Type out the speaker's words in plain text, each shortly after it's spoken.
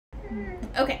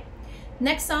Okay,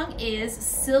 next song is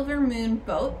Silver Moon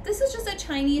Boat. This is just a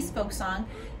Chinese folk song.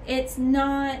 It's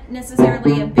not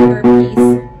necessarily a bigger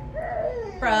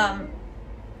piece from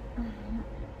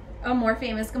a more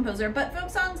famous composer, but folk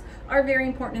songs are very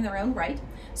important in their own right.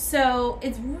 So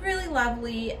it's really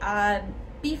lovely.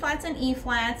 B flats and E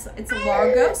flats. It's a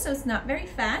largo, so it's not very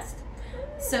fast.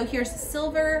 So here's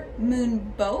Silver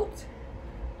Moon Boat.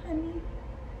 Honey,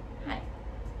 hi.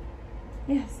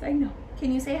 Yes, I know.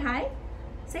 Can you say hi?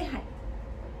 Say hi.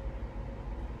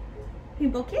 Can you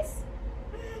blow kiss?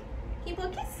 Can you blow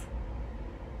kiss?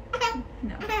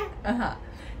 No.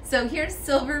 So here's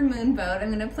Silver Moon Boat. I'm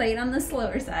going to play it on the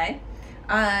slower side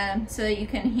so that you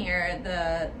can hear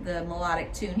the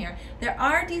melodic tune here. There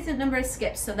are a decent number of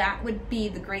skips, so that would be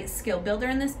the great skill builder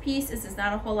in this piece. This is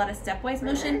not a whole lot of stepwise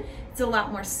motion. It's a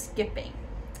lot more skipping.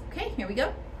 Okay, here we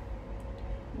go.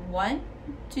 1,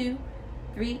 2,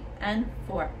 3, and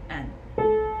 4, and.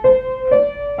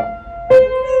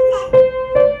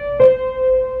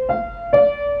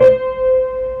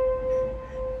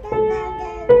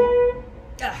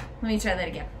 Let me try that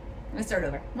again. Let's start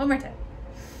over. One more time.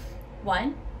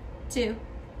 1, 2,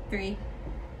 3,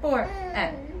 4,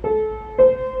 and.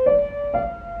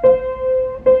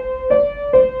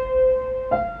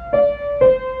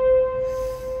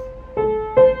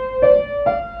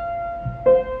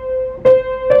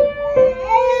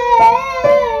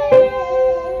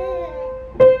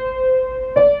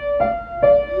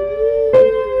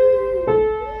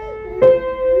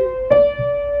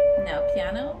 Now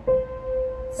piano.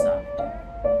 Softer.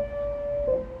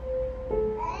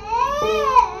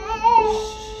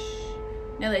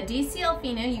 Now the DCL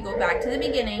fine, you go back to the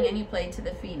beginning and you play to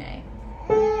the fine.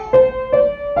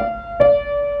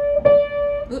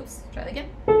 Oops, try that again.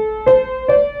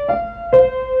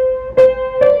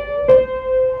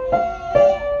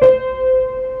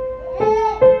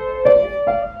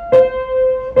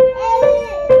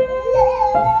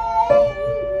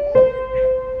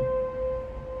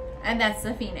 And that's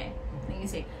the fine. You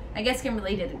see, I guess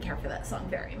Kimberly didn't care for that song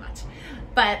very much,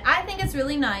 but I think it's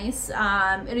really nice.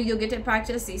 You'll get to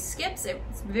practice these skips.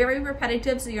 It's very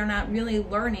repetitive, so you're not really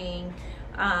learning,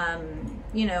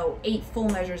 you know, 8 full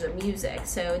measures of music.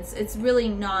 So it's really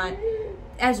not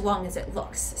as long as it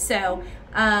looks. So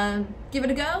give it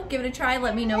a go, give it a try.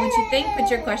 Let me know what you think. Put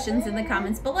your questions in the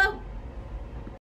comments below.